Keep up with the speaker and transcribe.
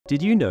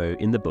Did you know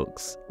in the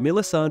books,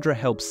 Melisandre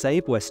helped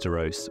save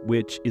Westeros,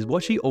 which is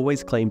what she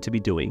always claimed to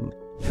be doing?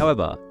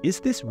 However, is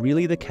this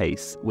really the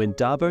case when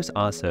Davos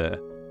asks her,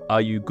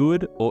 "Are you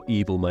good or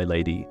evil, my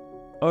lady?"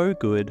 "Oh,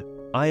 good.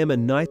 I am a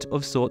knight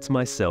of sorts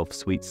myself,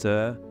 sweet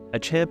sir, a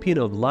champion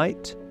of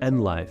light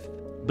and life."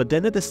 But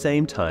then at the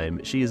same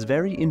time, she is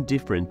very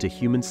indifferent to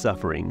human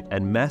suffering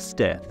and mass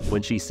death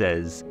when she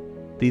says,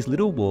 "These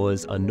little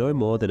wars are no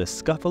more than a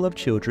scuffle of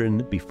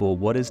children before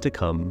what is to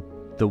come.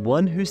 The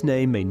one whose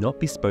name may not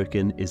be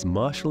spoken is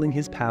marshalling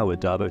his power,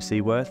 Davos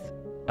Seaworth.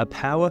 A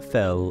power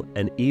fell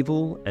and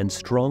evil and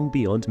strong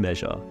beyond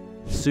measure.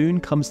 Soon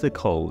comes the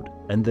cold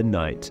and the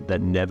night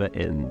that never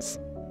ends,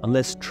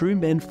 unless true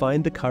men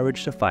find the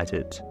courage to fight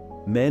it,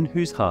 men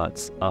whose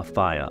hearts are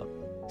fire."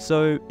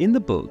 So, in the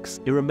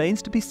books, it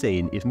remains to be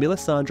seen if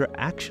Melisandre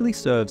actually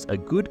serves a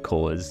good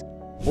cause,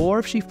 or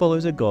if she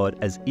follows a god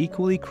as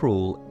equally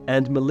cruel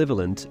and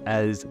malevolent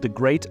as the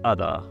Great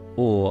Other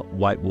or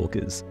White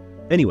Walkers.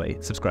 Anyway,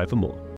 subscribe for more.